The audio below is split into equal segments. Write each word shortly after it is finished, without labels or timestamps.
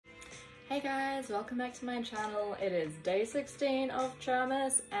Hey guys, welcome back to my channel. It is day 16 of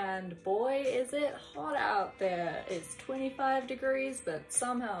Churmas and boy is it hot out there. It's 25 degrees but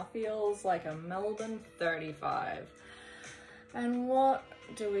somehow feels like a Melbourne 35. And what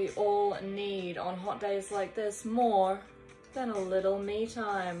do we all need on hot days like this more than a little me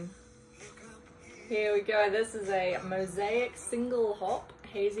time? Here we go. This is a Mosaic single hop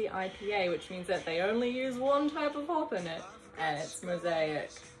hazy IPA, which means that they only use one type of hop in it, and it's Mosaic.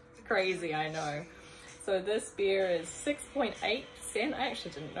 Crazy, I know. So this beer is 6.8%. I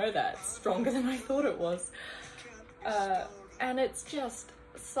actually didn't know that. It's stronger than I thought it was. And it's just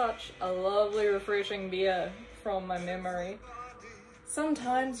such a lovely, refreshing beer from my memory.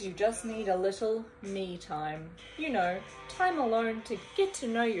 Sometimes you just need a little me time. You know, time alone to get to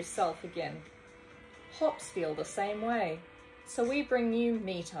know yourself again. Hops feel the same way. So we bring you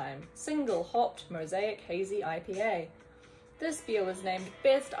Me Time, single hopped Mosaic Hazy IPA. This beer was named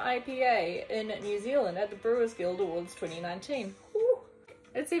Best IPA in New Zealand at the Brewers Guild Awards 2019. Ooh,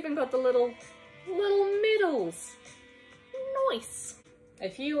 it's even got the little medals. Nice.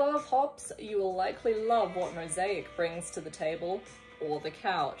 If you love hops, you will likely love what Mosaic brings to the table, or the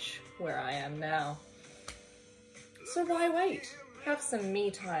couch, where I am now. So why wait? Have some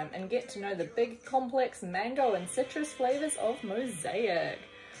me time and get to know the big, complex mango and citrus flavors of Mosaic.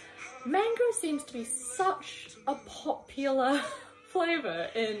 Mango seems to be such a popular flavor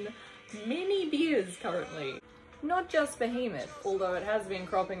in many beers currently. Not just Behemoth, although it has been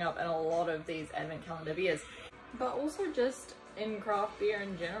cropping up in a lot of these advent calendar beers, but also just in craft beer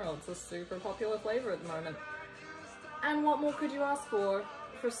in general. It's a super popular flavor at the moment. And what more could you ask for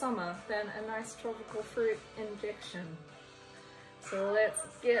summer than a nice tropical fruit injection? So let's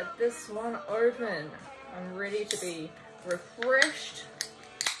get this one open. I'm ready to be refreshed,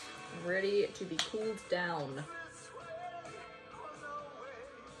 ready to be cooled down.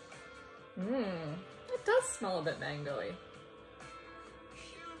 It does smell a bit mango-y.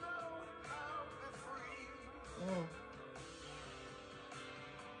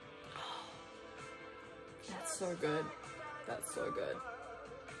 That's so good. That's so good.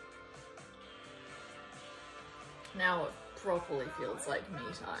 Now it properly feels like me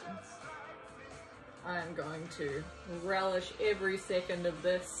time. I'm going to relish every second of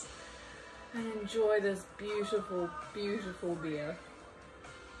this and enjoy this beautiful, beautiful beer.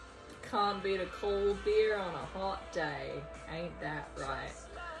 Can't beat a cold beer on a hot day, ain't that right?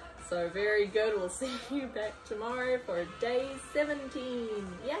 So very good, we'll see you back tomorrow for day 17,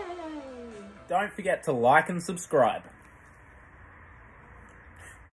 yay! Don't forget to like and subscribe.